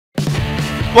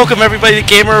Welcome everybody to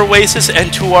Gamer Oasis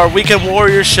and to our Weekend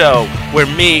Warriors show, where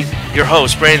me, your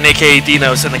host, Brandon aka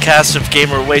Dinos, and the cast of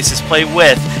Gamer Oasis play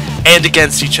with and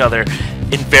against each other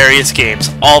in various games,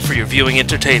 all for your viewing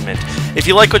entertainment. If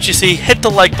you like what you see, hit the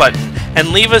like button and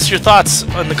leave us your thoughts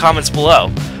in the comments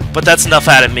below. But that's enough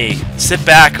out of me. Sit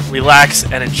back, relax,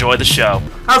 and enjoy the show.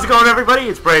 How's it going, everybody?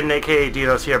 It's Brandon aka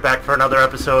Dinos here, back for another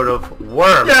episode of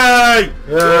Worms. Yay!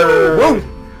 Woo!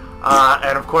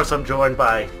 And of course I'm joined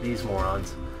by these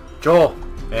morons. Joel.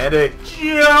 Andy.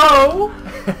 Joe!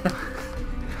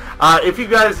 If you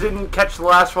guys didn't catch the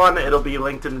last one, it'll be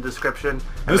linked in the description.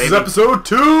 And This is episode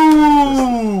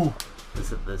 2!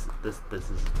 This is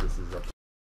episode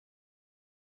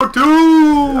 2!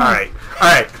 Alright.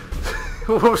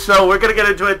 So we're gonna get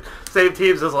into it. Same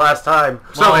teams as last time.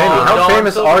 So Andy, how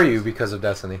famous are you because of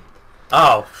Destiny?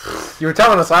 Oh. You were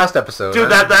telling us last episode. Dude,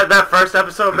 that first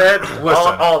episode, man,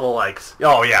 all the likes.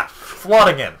 Oh yeah,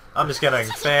 flooding in. I'm just getting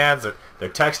fans. They're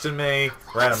texting me,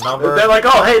 random number. They're like,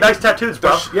 "Oh, hey, nice tattoos,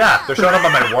 bro." They're showing up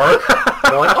on my work.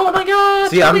 They're like, "Oh my god,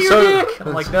 see, show me your dick."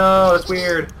 I'm like, "No, that's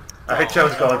weird." I think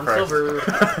Joe's going first. So rude.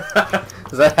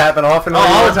 Does that happen often?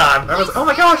 All the time. Everyone's like, "Oh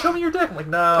my god, show me your dick." I'm like,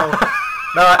 "No,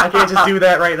 no, I can't just do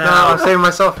that right No, now." I'm saving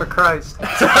myself for Christ.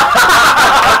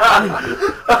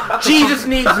 Jesus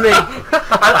needs me.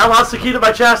 I lost the key to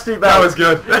my chastity belt. That was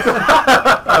good.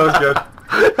 That was good.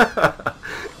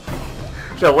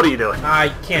 Joe, what are you doing? I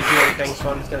can't do anything,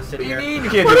 so I'm just gonna sit here. You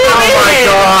can't What do do you Oh mean? my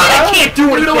god! I can't do You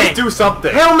always anything! do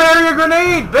something. Hail Mary a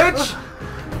grenade, bitch!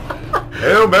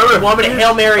 Hail Mary. You want me to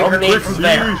Hail Mary grenade from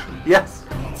there? Yes.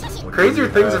 Crazier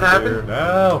things have happened.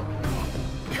 Now.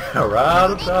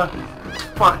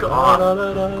 Fuck off.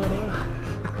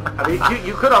 I mean,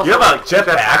 you could also You have a like,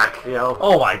 jetpack. you know.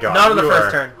 Oh my god. Not on the you first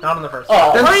are- turn. Not on the first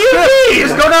Oh, turn. what do you mean?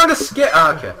 Just go down to skip.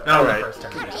 Oh, okay. Not on Alright. the first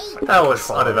turn. That was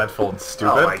uneventful and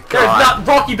stupid. Oh my There's god. not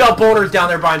Rocky Bell Boners down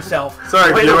there by himself.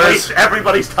 Sorry, Way to viewers. waste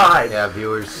everybody's time. Yeah,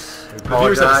 viewers. The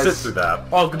viewers have to Apologize. sit through that.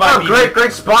 Oh, goodbye, Oh, BB.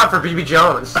 great spot for BB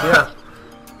Jones. Yeah.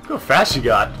 Look how fast you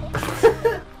got.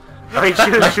 I mean,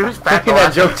 she was back Making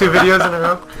that joke 2 videos in a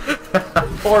row.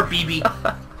 Poor BB.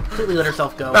 Completely let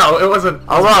herself go. No, it wasn't.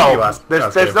 Hello.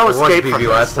 There's no It was escape from BB this.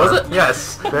 last time. Was it?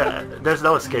 Yes. There's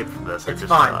no escape from this. I It's just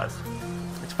fine. realized.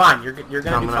 It's fine. You're gonna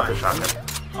I'm be gonna have fine. to shotgun.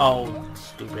 Oh,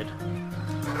 stupid.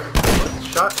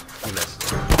 Shot. You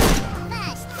missed.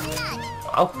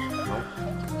 Well, you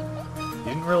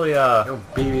didn't really, No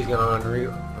BB's gonna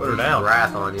Put her down.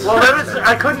 wrath on you. Well,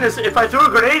 I couldn't. If I threw a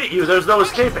grenade at you, there's no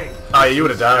escaping. Oh, you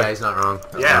would have Yeah, died. he's not wrong.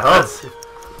 Yeah. Oh. That's,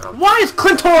 Why is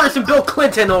Clintoris and Bill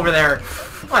Clinton over there?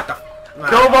 What the?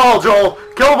 kill ball, Joel.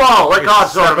 Kill ball. Like God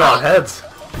sort Step of on out. heads.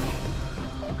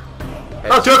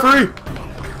 Oh, Jeffrey!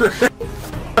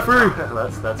 Jeffrey!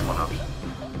 That's one option.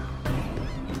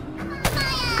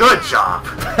 Good job.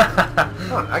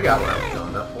 I got what I was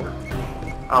going up for.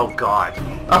 Oh God.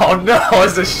 Oh no,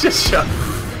 it's a shit show.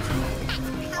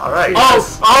 All right.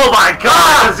 Oh my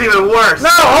God. That's even worse. No,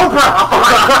 Oprah! Oh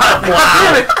my God.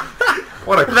 Wow.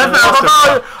 What a I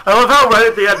love how right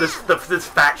at the end this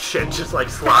fat shit just like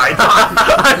slides on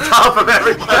top of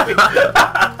everything.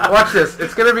 Watch this.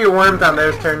 It's gonna be Worm down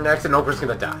there's turn next, and Oprah's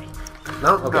gonna die.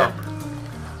 No? Okay.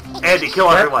 Andy, kill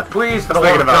everyone. Please, for the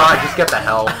thinking love of about God, it. just get the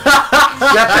help. Get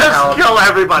the Just help. kill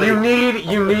everybody. You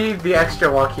need the extra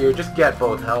luck here. Just get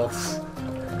both healths.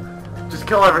 Just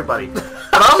kill everybody.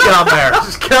 I'll get on there.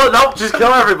 Just kill. Nope. Just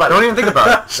kill everybody. Don't even think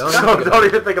about it. Don't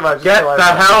even think about it. Just Get kill the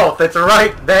everybody. health. It's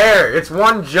right there. It's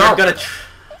one You're jump. gonna.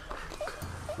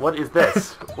 What is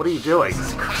this? What are you doing?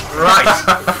 Right.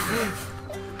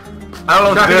 I don't know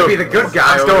what Not to gonna do. be the good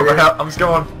guy I'm just over going for here. help. I'm just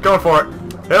going for it.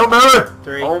 Hail Mary!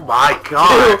 3, Oh my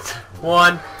God.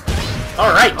 1.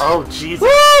 All right. Oh Jesus.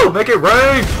 Woo! Make it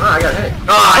rain! Oh, I got hit.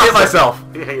 Ah, I hit myself.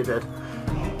 Yeah, you did.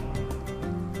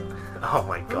 Oh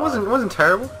my God. It wasn't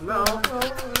terrible. No.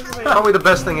 Probably the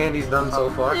best thing Andy's done so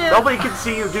far. Nobody can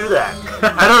see you do that.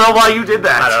 I don't know why you did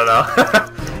that. I don't know.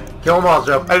 Kill them all,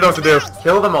 Joe. I don't know what to do.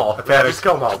 Kill them all. Yeah, just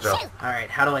kill them all, Joe. All right.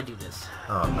 How do I do this?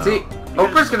 Oh, no. See,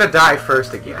 Oprah's gonna die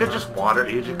first again. You could just water.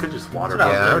 You could just water. That's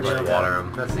what Yeah, I would Yeah. just water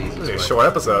him. That's the This is a easiest way. short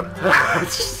episode.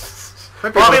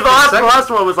 Might be Well, I mean, the about 10 last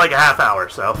one was like a half hour,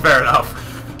 so. Fair enough.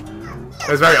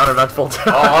 It was very uneventful.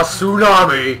 Oh,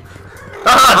 tsunami!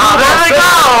 Oh,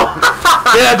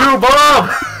 Yeah, do a bomb!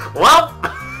 there we go! Well,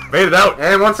 Made it out.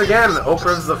 And once again,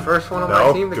 Oprah's the first one on my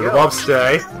No, team to do the go. bomb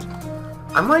stay.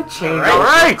 I might change. All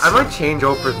right. I might change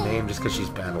Oprah's name just because she's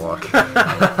bad luck. All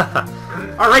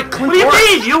right, what do you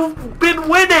Clintoris. mean? You've been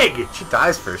winning! She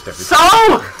dies first every So?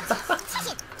 time.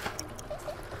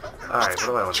 Alright, what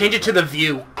do I want? Change it to the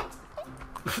view.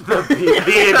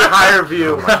 The entire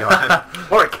view. Oh my god.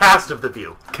 Or a cast of the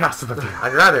view. Cast of the view.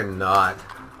 I'd rather not.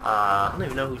 I don't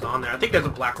even know who's on there. I think there's a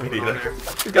black woman on there.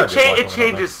 It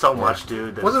changes so much,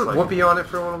 dude. that Wasn't it's like- Whoopi on it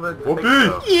for a little bit?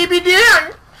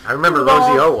 Whoopi! I remember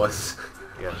Rosie O was.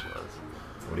 Yeah, she was.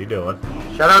 What are you doing?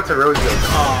 Shout out to Rosie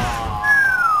O'Donnell.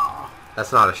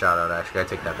 That's not a shout out, actually. I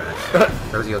take that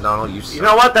back. Rosie O'Donnell, you suck. You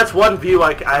know what? That's one view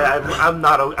I'm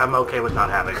okay with not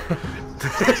having.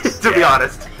 To be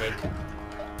honest.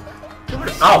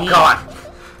 Oh, God.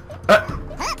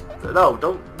 No,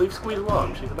 don't leave Squeeze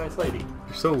alone. She's a nice lady.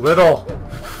 You're so little. What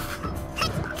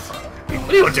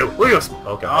are you gonna do? What are you gonna...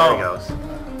 Oh, God. There he goes.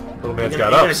 Little man's You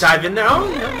got gonna up. dive in there? Oh,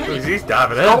 yeah. He's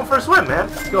diving in. Going for a swim, man.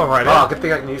 He's going right Oh, in. good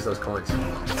thing I can use those coins.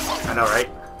 I know, right?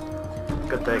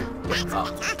 Good thing.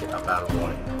 Get up out of the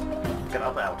water. Get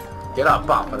up out. Get up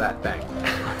off of that thing.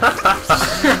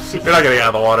 You're not gonna get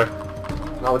out of the water.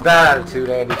 Not with that attitude,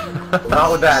 Andy.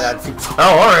 Not with that attitude.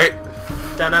 Oh, alright.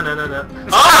 Da-na-na-na-na.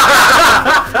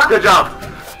 Good job.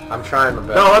 I'm trying my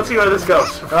best. No, let's see where this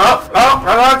goes. Right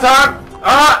on time.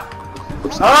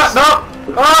 No.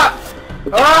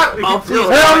 Oh, please.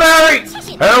 Hail Mary!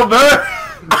 Hail Mary!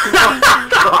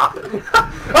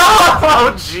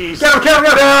 Oh, jeez. Get him!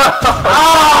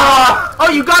 Oh,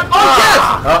 you got... Oh, yes!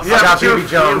 Oh, I got Baby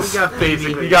Jones. You got baby.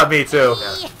 You got me too.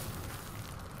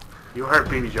 You hurt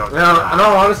Baby Jones. In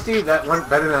all honesty, that went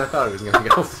better than I thought it was going to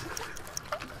go.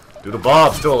 Do the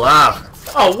Bob, still alive.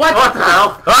 Oh, what? What the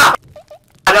hell? Ah!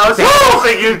 I was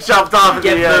hoping you jumped off at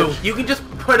Get the blue. edge. You can just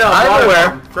put a I'm water aware.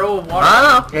 bomb. Throw a water I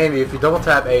don't know. Andy, if you double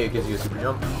tap A, it gives you a super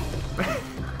jump.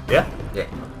 Yeah. Yeah.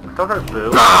 Don't hurt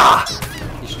Boo.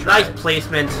 He's trying. Nice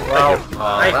placement. Well,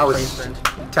 Nice that was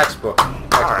placement. textbook.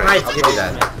 Alright. Nice I'll give you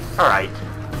that. placement. Alright.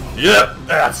 Yep,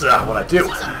 that's what I do.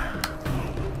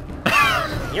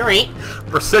 You're right.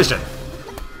 Precision.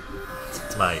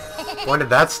 It's my When did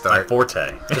that start?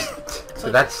 forte.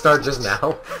 Did that start just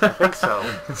now? I think so.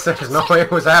 There's no way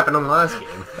it was happening last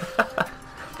game.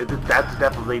 That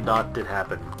definitely did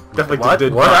happen. Definitely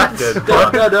did What? not did.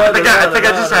 I think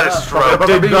I just had a stroke.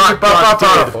 Did not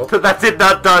did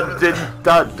That did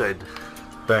not did.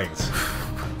 things.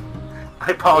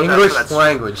 I apologize English for that.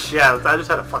 language. Yeah, I just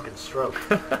had a fucking stroke.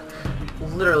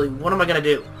 Literally, what am I gonna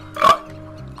do?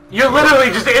 You're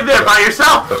literally just in there by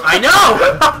yourself. I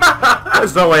know!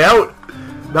 There's no way out.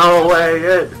 No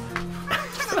way in.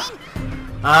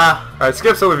 Alright,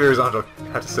 skip some of yours. I don't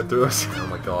have to sit through this. Oh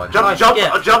my god. Jump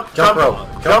rope.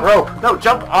 Jump rope. No,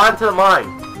 jump onto the line.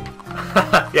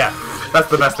 Yeah, that's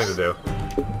the best thing to do.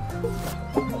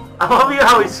 I love you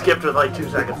how he skipped with like 2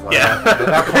 seconds left. Yeah. At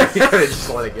that point, you could've just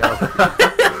let it go.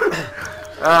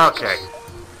 Okay.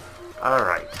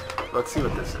 Alright. Let's see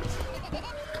what this is.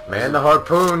 Man, the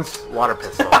harpoons. Water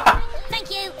pistol. Thank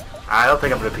you. I don't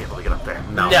think I'm gonna be able to get up there.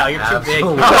 No, you're too big.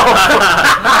 absolutely.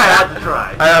 I had to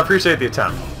try. I appreciate the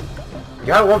attempt. You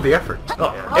gotta love the effort. Oh,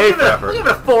 I'll eighth give effort. it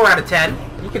a 4 out of 10.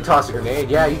 You can toss a grenade.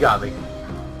 Yeah, you got me.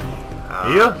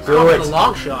 Yeah? Do Probably a it.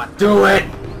 long shot. Do it.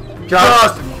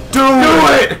 Just do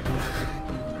it.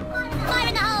 Fire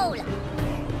in the hole.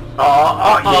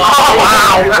 Oh,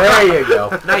 wow. There you go.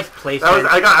 Nice That placement. was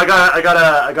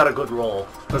I got a good roll.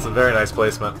 That's a very nice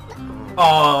placement.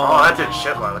 Oh, that did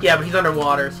shitload. Yeah, but he's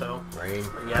underwater, so. Rain.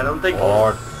 Yeah, I don't think.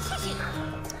 Lord.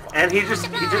 And he just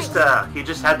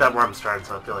had that worm started,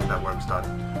 so I feel like that worm's done.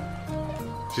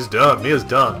 She's done. Mia's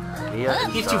done. Mia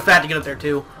is He's done. too fat to get up there,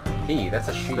 too. He, that's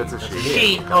a she. That's a she.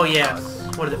 She. Oh, yes.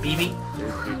 What is it, BB?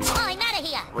 I'm out of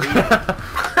here. What are you?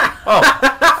 Oh,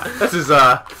 this is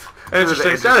an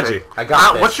interesting strategy. I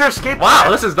got this. What's your escape Wow,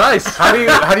 plan? this is nice. How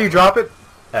do you drop it?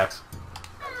 X.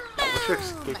 What's your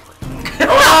escape plan?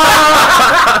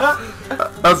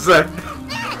 That's sick.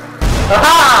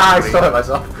 Ah, I still hit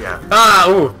myself. Yeah, Ah,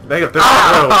 ooh, negative 30.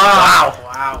 wow.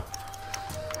 Wow.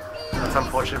 That's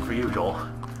unfortunate for you, Joel.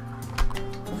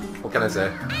 What can I say?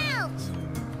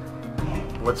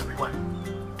 What's what?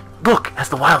 Look, as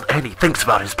the wild Andy thinks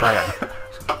about his plan.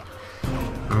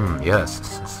 Yes,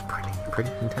 this is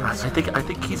pretty intense. I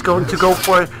think he's going to go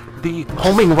for the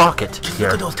homing rocket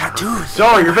here. Those tattoos.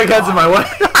 Joel, your big head's in my way.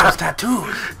 Those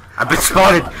tattoos. I've been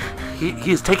spotted.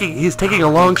 He's taking a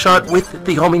long shot with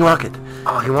the homing rocket.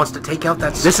 Oh, he wants to take out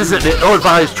that. This is an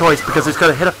ill-advised choice because it's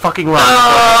going to hit a fucking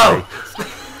rock.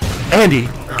 Andy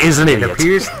is an It idiot.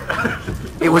 appears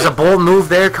it was a bold move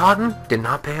there, Cotton. Did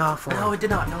not pay off for him. No, it did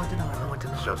not. No, it did not. No, it did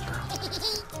not.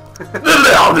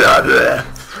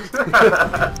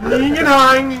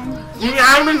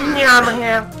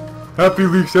 Happy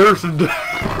Leaf Anderson Day.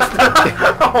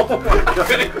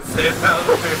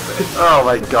 Oh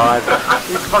my god.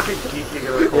 He's fucking geeking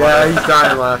in the corner. Yeah, he's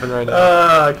dying laughing right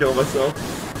now. I killed myself.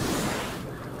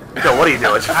 Yo, what are you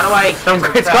doing? How do I...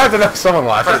 It's glad to know someone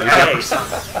laughs at you.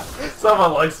 Hey,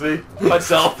 Someone likes me.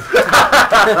 Myself.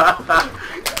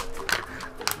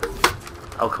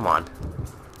 Oh, come on.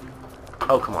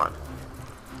 Oh, come on.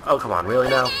 Oh, come on. Really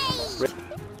now?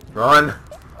 Run.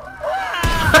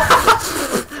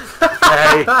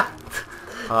 Hey.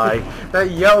 Hi. That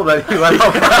yell that he let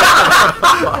out.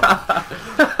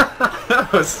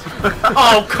 That was...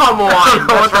 Oh, come on! I don't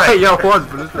know what that yell was,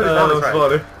 but it's pretty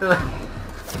funny.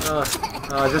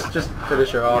 Just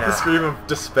finish her off. Yeah. The scream of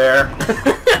despair.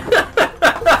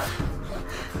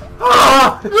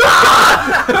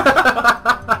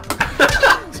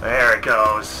 There it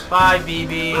goes. Bye, BB.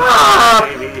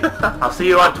 Baby. I'll see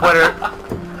you on Twitter.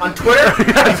 On Twitter?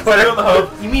 Twitter on the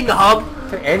hub. You mean the hub?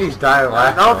 Andy's dying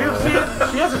laughing. No, if you see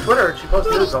it, she has a Twitter and she posts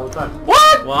news all the time.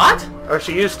 What? What? Or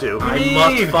she used to. I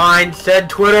must find said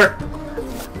Twitter.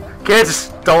 Kids,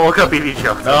 don't look up BB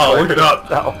jokes. No, look it up.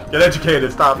 No. Get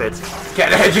educated. Stop it.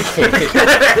 Get educated. Get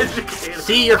educated.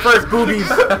 See your first boobies.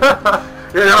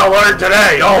 You're gonna learn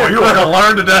today. Oh, you are gonna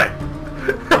learn today.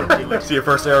 See your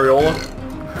first areola?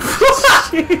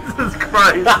 Jesus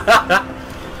Christ.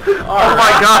 Oh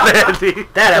my God, Andy.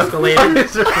 That What escalated.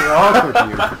 is wrong with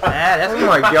you? That Oh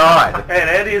escalated. my God. And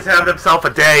Andy is having himself a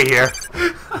day here.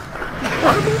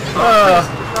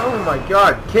 Oh my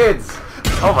God, kids.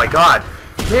 Oh my God.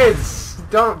 Kids,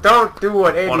 don't do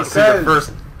what Andy Want to see says. your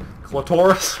first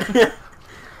clitoris? Do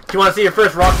you want to see your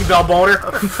first Rocky Bell boner?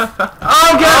 Oh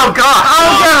God. Oh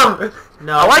God.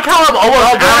 No. I like how I'm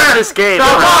almost out of this game.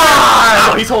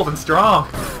 Oh, he's holding strong.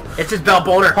 It's his Bell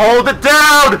boner. Hold it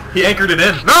down. He anchored it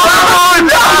in. No!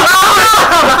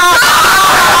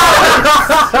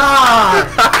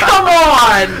 Come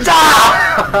on!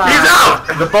 He's out.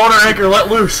 The boner anchor let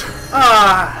loose.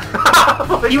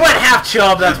 You went half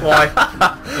chub, that's why.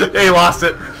 Yeah, he lost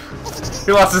it.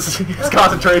 He lost his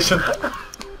concentration.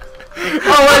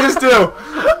 Oh, what did I just do?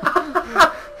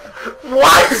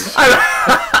 What?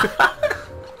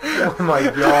 Oh my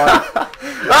God.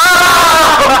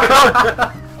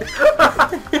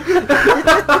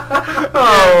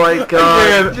 Oh my God.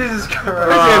 Man, Jesus I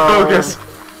Christ. can't focus.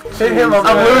 Hit him up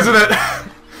I'm there. losing it.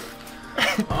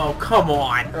 Oh, come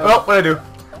on. Oh, what'd I do?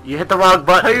 You hit the wrong How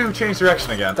button. do you change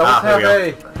direction again? Don't Here we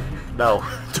have go. A. No.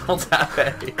 Don't tap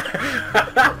A.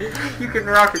 You can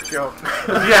rocket jump.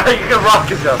 Yeah, you can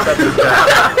rocket jump. That's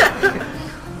exactly.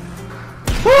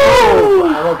 Woo!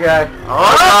 I'm okay.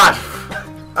 Oh gosh.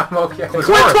 I'm okay.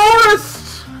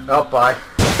 Clitoris! Oh, bye.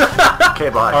 Okay,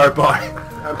 bye. Alright, bye.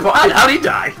 How'd he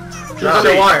die? Drown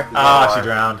the water. Ah, she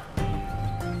drowned.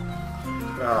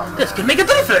 This can make a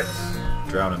difference.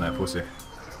 Drowned in that pussy.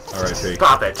 R.I.P.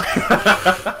 Stop it.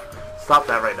 Stop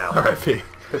that right now. R.I.P.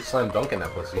 Good slam dunk in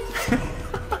that pussy.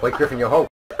 Blake Griffin, your hope.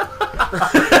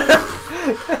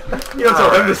 You don't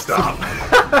tell him to stop.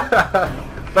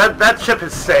 That ship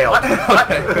has sailed.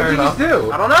 Fair enough. What did you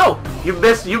do? I don't know. You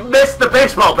missed the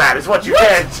baseball bat. Is what you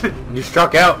did. You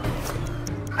struck out.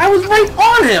 I was right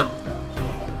on him.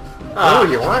 Oh,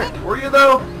 you weren't. Were you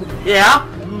though? Yeah.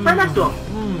 Right next to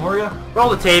him. Were you? Roll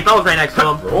the tape. I was right next to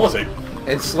him. Where was he?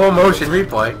 In slow motion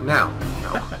replay. Now.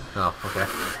 No. Oh, okay.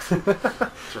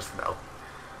 Just no.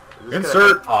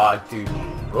 Insert. Aw, dude.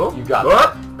 Oh, You got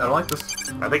what? I don't like this.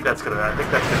 I think that's gonna be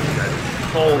good. I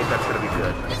think that's gonna be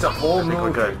good. It's a whole I think we're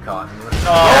movie, good. Cotton.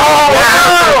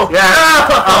 Oh,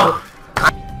 yeah.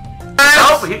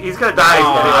 Oh, he's gonna die.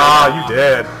 Oh, you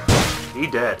did. He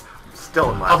did.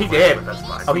 Still in last Oh, he place, did. but That's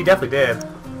fine. Oh, he definitely did.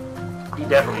 He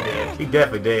definitely did. He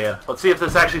definitely did. Let's see if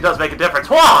this actually does make a difference.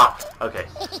 Wah! Okay.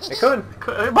 It could.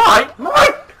 It might.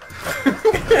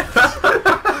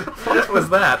 What was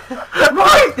that?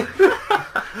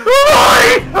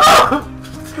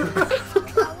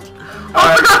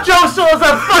 I forgot Joe still has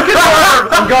that fucking arm!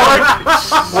 I'm going.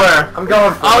 Where? I'm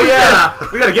going for Oh it. yeah!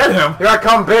 We gotta get him. Here I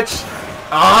come, bitch.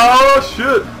 Oh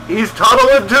shit! He's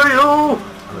tunneling to you!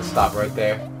 I'm gonna stop right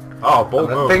there. Oh, I'm bold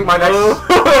gonna move. think my next.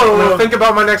 I'm gonna think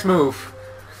about my next move.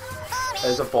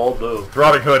 There's a bold move.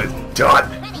 Throbbing Hood is done.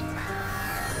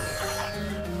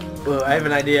 Well, I have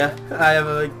an idea. I have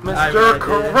a... Mr.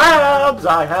 Krabs,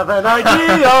 I have an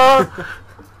idea!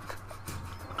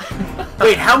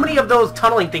 Wait, how many of those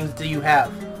tunneling things do you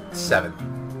have? 7.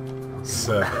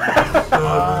 So,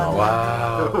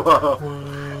 Wow. Whoa.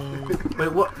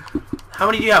 Wait, what? How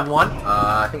many do you have? 1?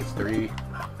 I think it's 3.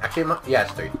 Actually, yeah,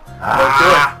 it's 3.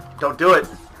 Don't do it.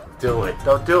 Do it.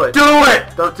 Don't do it. Do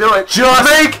it. Don't do it. Just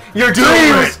make your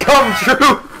dreams come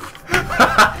true.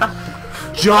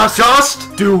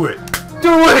 just do it.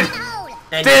 Do it.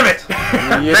 Damn it!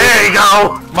 Yeah. There you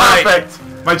go! My-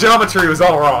 Perfect! My geometry was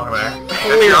all wrong there.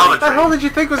 What the hell did you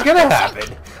think was gonna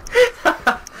happen?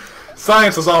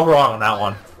 Science was all wrong on that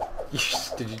one.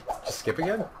 Did you just skip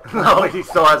again? No, he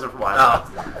still has it for a while.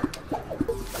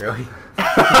 Really?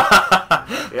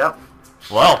 Yep.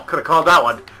 Well, Could have called that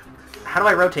one. How do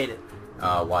I rotate it?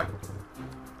 Why?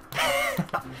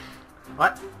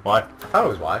 What? Why? I thought it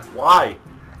was why. Why?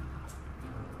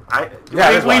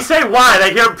 Yeah, it's we why. say why, and I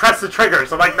hear him press the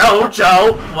triggers. I'm like, no,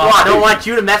 Joe. Well, why? I don't want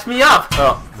you to mess me up.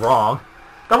 Oh, wrong.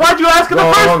 Then why'd you ask in the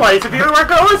first place if you weren't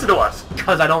going to listen to us?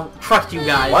 Because I don't trust you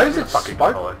guys. Why is it Fucking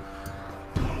spark? color.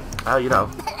 Oh, you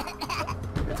know.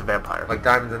 It's a vampire. Like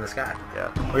diamonds in the sky.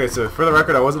 Yeah. Okay, so for the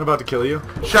record, I wasn't about to kill you.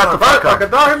 Shut the fuck up. Like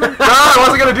a diamond. No, I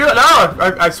wasn't gonna do it.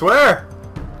 No, I swear.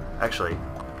 Actually,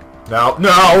 No,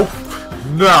 no,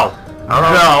 no, I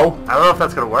don't no, know if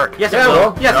that's gonna work. Yes, Yeah, it will.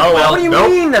 well, Yes, no, it will. What do you Nope.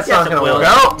 mean that's Yes, not it gonna will.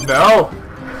 work? no.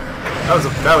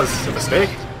 That was a mistake.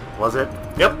 Was it?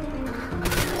 Yep.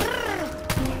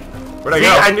 Where'd I See,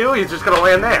 go? I knew he was just gonna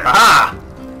land there. Ah!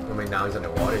 I mean, now he's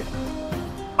underwater.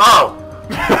 Oh!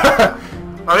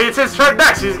 I mean, it's his turn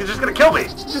next. He's just gonna kill me.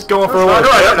 Just going for a I little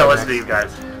know I dip. don't listen to you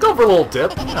guys. Going for a little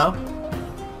dip. You know.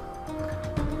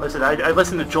 Listen, I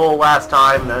listened to Joel last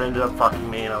time, and that ended up fucking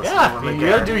me, and I was Yeah, feeling you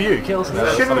like gotta do you. You can't listen to You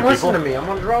other shouldn't people. listen to me. I'm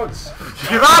on drugs.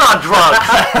 You're not on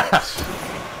drugs!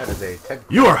 That is a tech.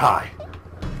 You are high.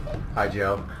 Hi,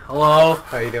 Joe. Hello.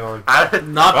 How you doing? Not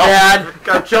Oh. bad.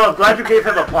 God, Joe, I'm glad you gave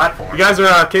him a platform. You guys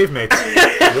are cave mates.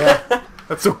 Yeah.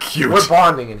 That's so cute. We're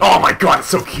bonding in here. Oh my god, it's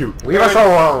so cute. Leave us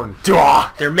alone. Duh.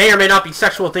 There may or may not be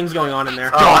sexual things going on in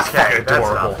there. Oh, That's okay, fucking that's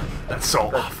adorable. enough. That's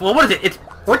so awful. Well, what is it? It's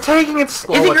We're taking it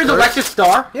slow. isn't at yours first. Alexis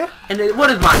Star? Yeah. And what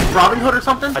is mine? Robin Hood or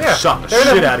something? I Yeah. shot the They're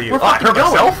shit the- out of you. we're Oh, I fucking hurt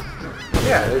going. myself?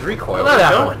 Yeah, there's recoil. What What are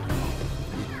happened?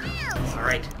 you doing? All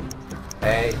right.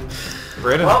 Hey.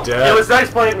 Brandon's Well, dead. it was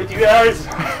nice playing with you guys.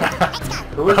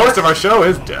 The host of our show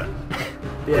is dead.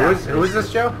 Who is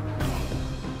this, Joe?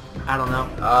 I don't know.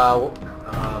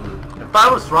 If I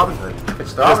was Robin Hood.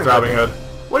 It's Just Robin Robin Hood.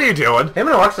 What are you doing? Him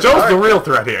and Alexis. Joe's the Star. real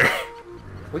threat here.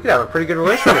 We could have a pretty good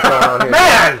relationship going on here.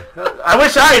 Man! I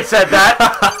wish I had said that.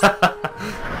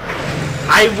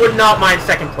 I would not mind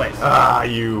second place. Ah,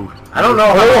 you. I don't know.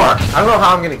 I don't know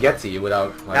how I'm gonna get to you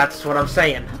without. Like, That's what I'm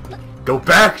saying. Go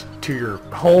back to your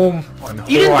home on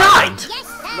You didn't die. Island. Yes,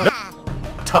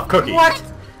 sir. Tough cookie. What?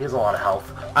 He has a lot of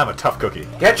health. I'm a tough cookie.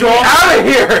 get Joel out of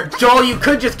here. Joel, you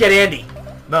could just get Andy.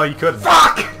 No, you couldn't.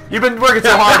 Fuck! You've been working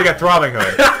so hard to get Throbbing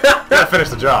Hood. You gotta finish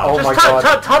the job. Oh Just my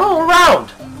god. tunnel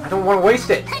around. I don't want to waste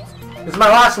it. This is my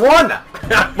last one.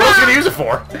 What else are you gonna use it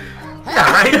for?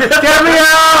 Yeah, right. Get me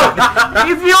out!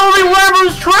 He's the only one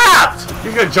who's trapped.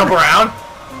 You're gonna jump around?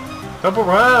 Jump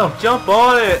around. Jump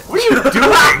on it. What are you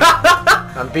doing?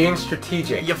 I'm being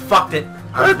strategic. You fucked it.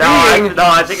 I'm No,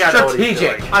 I think I know what he's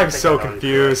strategic. doing. I'm I think so I know what he's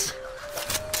confused.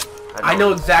 doing. I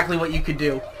know exactly what you could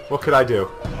do. What could I do?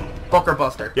 Bunker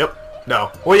Buster. Yep.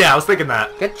 No. Well, yeah, I was thinking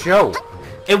that. Get Joe.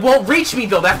 It won't reach me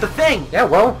though. That's the thing. Yeah,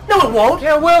 well. No, it won't.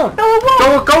 Yeah, well. No, it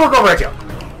won't. Go look over at Joe.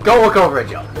 Go look over at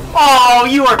Joe. Oh,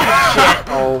 you are a piece of shit.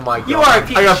 Oh my god. You are a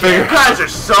piece I got of shit. You guys are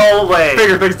so lame.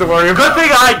 Bigger things to worry Good about.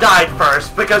 thing I died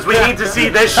first, because we need to see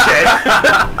this shit.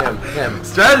 Him.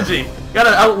 Strategy. You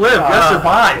gotta outlive. You gotta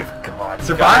survive. Come on.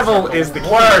 Survival is the key.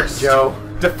 Worst. Joe.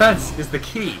 Defense is the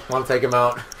key. Want to take him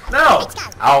out? No.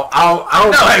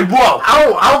 I'll No, hey, whoa.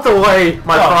 I'll delay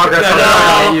my progress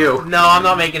on No, you. no, I'm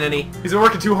not making any. He's been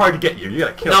working too hard to get you. You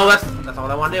gotta kill No, him. that's not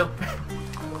what I want to do.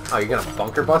 Oh, you're gonna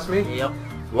bunker bust me? Yep.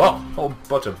 Whoa. Whole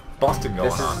bunch of busting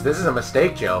going on. This is a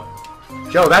mistake, Joe.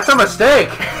 Joe, that's a mistake.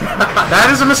 That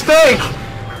is a mistake.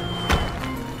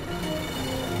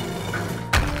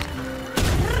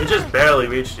 He just barely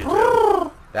reached you,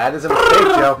 Joe. That is a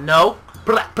mistake, Joe. No.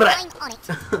 I'm on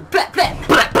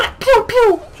it. Pew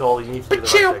pew. Joel, you need to do the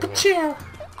Chill, right thing here. chill.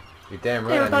 You're damn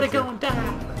right. Everybody I need to. going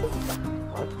down.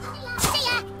 See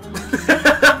ya.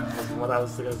 That's what I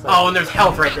was gonna say. Oh, and there's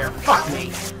health right there. Fuck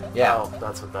me. Yeah. Oh,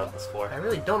 that's what that was for. I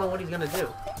really don't know what he's gonna do.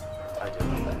 I do.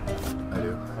 I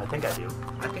do. I think I do.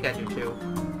 I think I do too.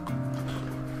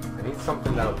 I need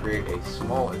something that'll create a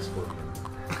small explosion.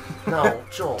 No,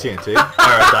 Joel. TNT.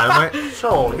 Alright, dynamite.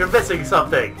 Joel, you're missing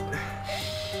something.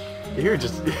 You're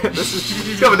just. This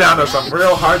is coming down to some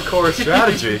real hardcore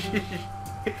strategy.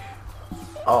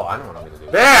 Oh, I know what I'm gonna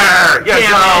do. There! You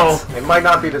Damn go! It might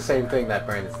not be the same thing that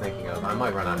Brandon's thinking of. I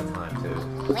might run out of time too.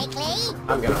 Quickly.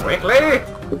 I'm gonna Quickly.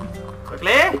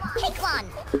 Quickly. Pick one.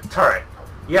 Turret.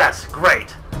 Yes,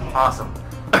 great. Awesome.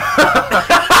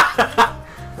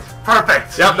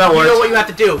 Perfect. Yep, that You know works. what you have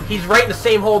to do. He's right in the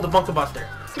same hole as the Bunker Buster.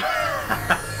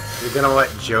 You're gonna let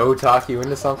Joe talk you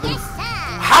into something? Yes, sir.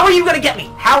 How are you gonna get me?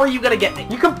 How are you gonna get me?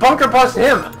 You can bunker bust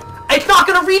him. It's not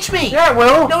gonna reach me. Yeah, it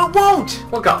will. No, it won't.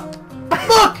 Look up.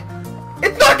 Look.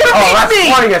 It's not gonna Oh, reach that's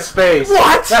me. plenty of space.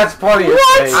 What? That's plenty of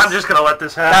What? space. I'm just gonna let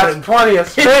this happen. That's plenty of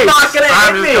space. It's not gonna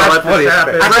I'm hit just me. gonna let plenty this of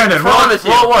happen. space. I Brandon, promise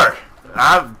won't-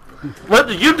 won't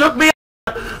work. You took me.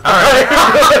 Alright.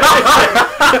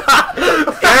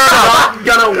 Fair enough.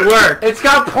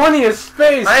 plenty of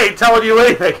space. I ain't telling you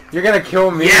anything. You're gonna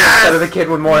kill me Yes! instead of the kid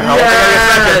with more health.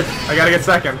 I gotta get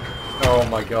second. Oh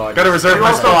my god. Gotta reserve You my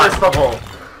also spot. missed the hole.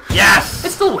 Yes!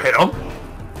 It still hit him.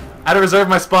 I had to reserve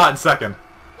my spot in second.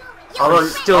 Although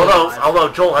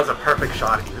Joel has a perfect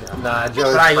shot here. Nah,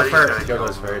 Joe. I go first. Joe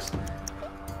goes first.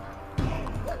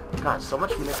 God, so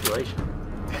much manipulation.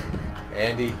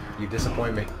 Andy, you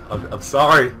disappoint me. I'm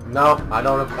sorry. No, I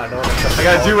don't accept I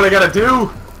gotta do what I gotta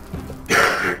do.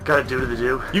 Gotta do to the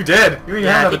do. You did. You even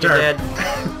Yeah, had I another think you turn.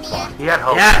 did. He had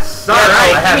hope. Yes! I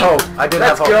Alright, had hope. I did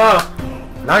have Let's hope.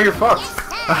 go. Now you're fucked.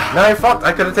 Now you're fucked.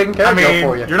 I could have taken care I of Joe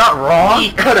for mean, you. you're not wrong.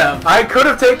 He could have. I could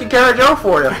have taken care of Joe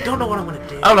for you. I don't know what I'm gonna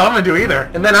do. I don't know what I'm gonna do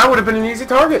either. And then I would have been an easy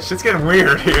target. Shit's getting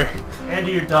weird here.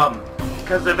 Andy, you're dumb.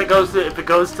 Because if it goes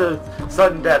to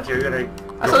sudden death, you're gonna.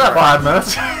 I still got 5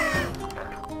 minutes.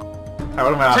 Alright,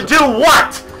 what am I To do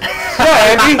what?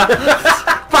 Yeah, Andy.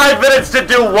 5 minutes to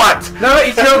do what? Now that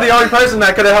you killed the only person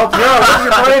that could have helped you out, what's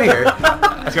your plan here?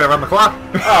 I just gotta run the clock.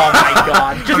 Oh my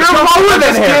god. You're lower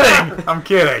than him. Kidding. I'm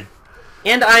kidding.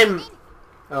 And I'm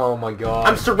Oh my god.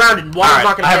 I'm surrounded. Water's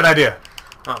not Alright, gonna I have an hit. idea.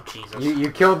 Oh Jesus.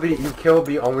 You killed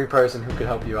the only person who could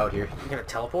help you out here. You're gonna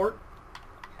teleport?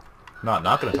 Not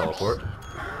gonna teleport.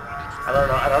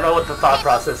 I don't know what the thought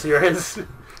process here is.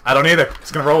 I don't either.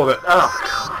 Just gonna roll with it. Oh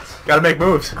god. Gotta make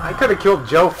moves. I could have killed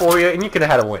Joe for you, and you could have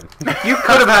had a win. You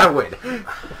could have had a win.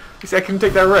 You see, I couldn't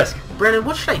take that risk. Brandon,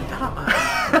 what should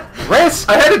I Risk?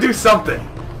 I had to do something.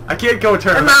 I can't go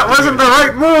turn. And that wasn't the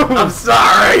right move. I'm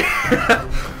sorry.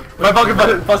 My Funky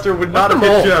Buster would not have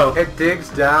hit Joe. It digs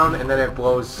down and then it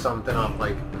blows something up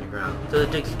like in the ground. Does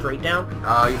it dig straight down?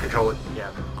 You control it.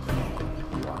 Yeah.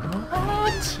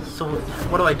 What? So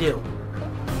what do I do?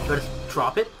 Do I just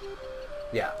drop it?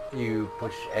 Yeah. You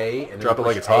push A and then Drop it push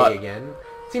like it's A hot. again.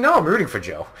 See, now I'm rooting for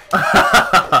Joe.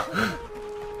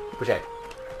 Push A.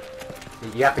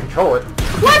 You have to control it.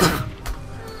 What?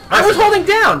 I was holding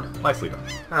down. Nicely done.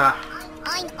 Ah.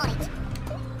 I'm on it.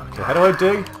 Okay, how do I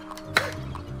dig?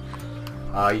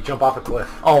 You jump off a cliff.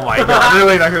 Oh my god,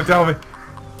 really not gonna tell me.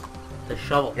 The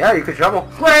shovel. Yeah, you could shovel.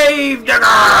 Grave digger!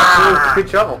 You could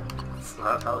shovel. That's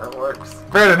not how that works.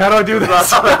 Brandon, how do I do That's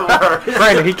this? not how that works.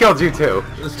 Brandon, he killed you too.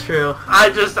 That's true.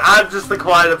 I'm just the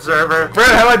quiet observer.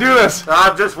 Brandon, how do I do this?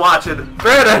 I'm just watching.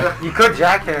 Brandon! You could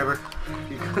jackhammer.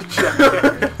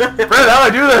 Brandon, how do I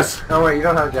do this? Oh wait, you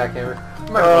don't have a jackhammer.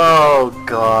 Oh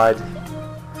god.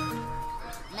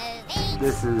 Moving.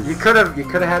 This is. You could have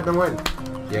had the win.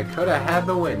 You could have had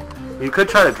the win. You could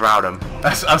try to drown him. I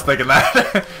was thinking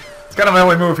that. It's kind of my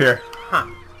only move here. Huh.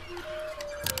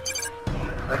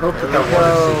 I hope that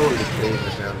one is the cave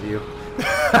is down to you.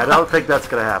 I don't think that's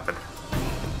gonna happen.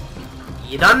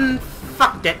 You done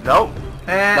fucked it. Nope.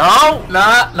 No!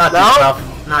 Not deep No.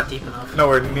 enough. Not deep enough.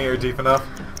 Nowhere near deep enough.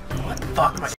 What the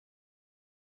fuck am I...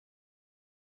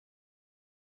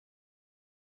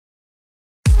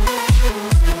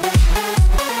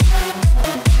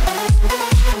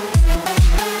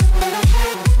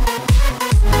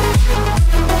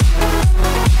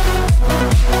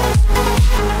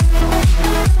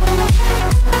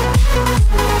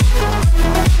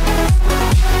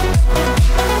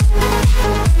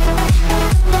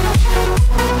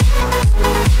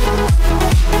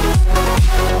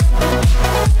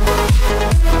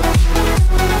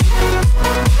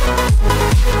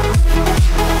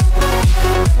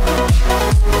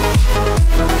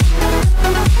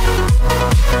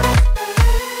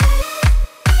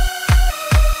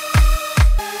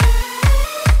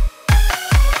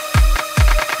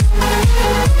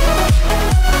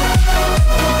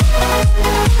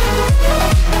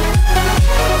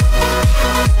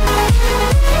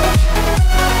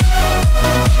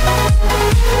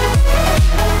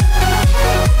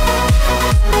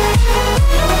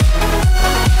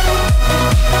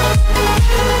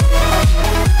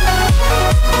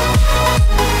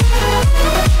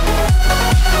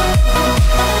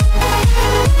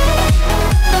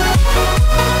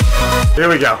 Here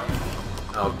we go.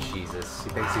 Oh Jesus, he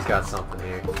thinks he's got something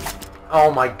here.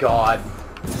 Oh my god.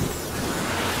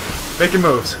 Making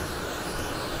moves.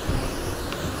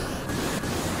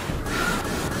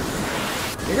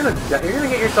 You're gonna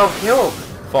get yourself killed.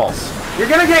 False. You're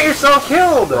gonna get yourself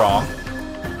killed. Wrong.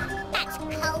 That's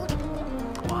cold.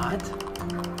 What?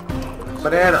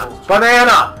 Banana.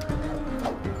 Banana.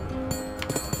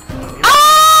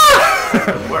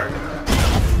 Good work.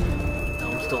 No,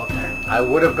 I'm still up there. I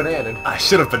would have bananaed. I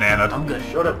should have bananaed. I'm good.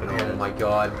 Shut up. Oh my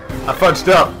god. I fudged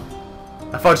up.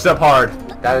 I fudged up hard.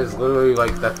 That is literally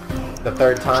like the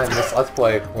third time this Let's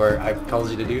Play where I told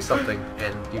you to do something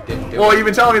and you didn't do Well, it. you've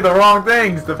been telling me the wrong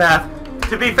things the past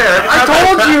To be fair, I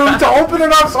told you to open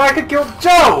it up so I could kill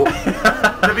Joe!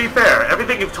 To be fair,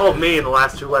 everything you've told me in the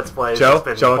last 2 Let's Plays Joe, has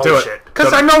been Joe, don't bullshit. do it.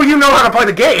 Because I know you know how to play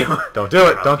the game! Don't do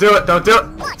it, don't do it, don't do it!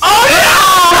 Oh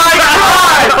my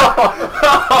god!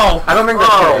 Oh! I don't think that's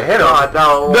gonna hit him. God,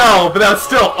 no. No, but that's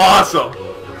still awesome!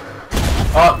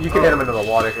 Oh, you can hit him into the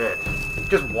water. Shit.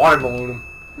 Just water balloon him.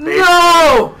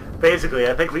 No! Basically,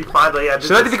 I think we finally ended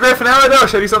Should I do the grand finale though?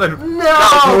 Should I do something?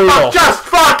 No! Just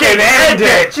fucking end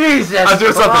it! Jesus! I'll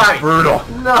do something Christ. brutal.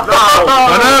 No!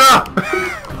 No.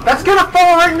 That's gonna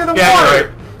fall right into the Yeah, water! you're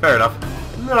right. Fair enough.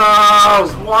 No!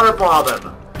 Just water bomb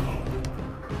him.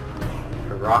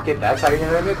 Rocket, that's how you're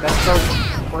gonna end it? That's so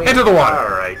plain. Into the water.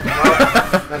 Alright.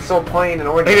 Well, That's so plain and He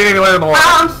ordinary. didn't even land in the water.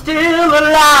 I'm still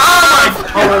alive!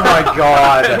 Oh my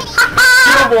god.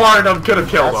 Should have watered him, could have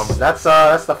killed him. That's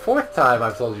the 4th time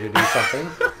I've told you to do something.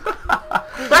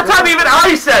 that time even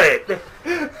I said it!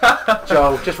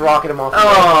 Joe, just rocket him off the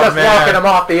Oh, edge. Just man. rocket him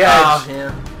off the edge. Oh,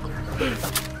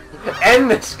 man. End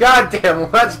this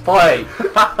goddamn Let's Play.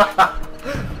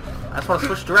 I just want to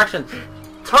switch directions.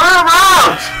 Turn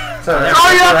around! So That's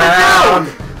all you have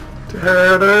to do!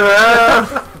 Turn it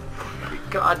around.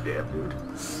 Goddamn,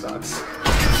 dude. Sucks.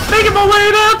 Making my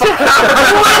way down to Let's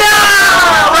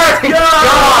go!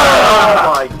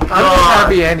 Oh my I'm just god!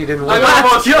 happy Andy didn't win.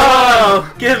 Let's go!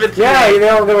 Give it to Yeah, me. you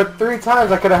know, there were 3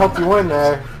 times I could have helped you win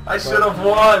there. I should have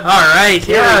won. Alright,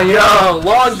 here Yeah, we you go.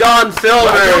 Long Don Silver.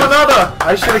 another.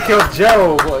 I should have killed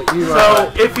Joe, but you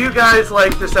So, if you guys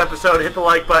like this episode, hit the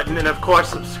like button and of course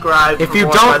subscribe. if for you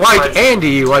more don't Let's like Plays. Andy,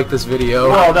 you like this video.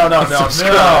 Oh, no.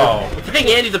 If you think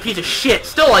Andy's a piece of shit,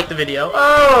 still like the video.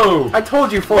 Oh! I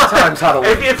told you 4 times how to win.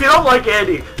 If you don't like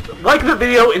Andy, like the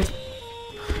video and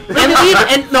And leave,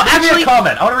 and no, Leave me actually, a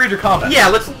comment. I want to read your comment. yeah,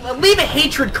 let's leave a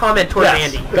hatred comment towards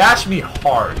Yes. Andy. Bash me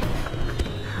hard.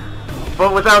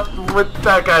 but with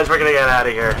that guys, we're gonna get out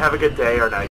of here. Have a good day or night.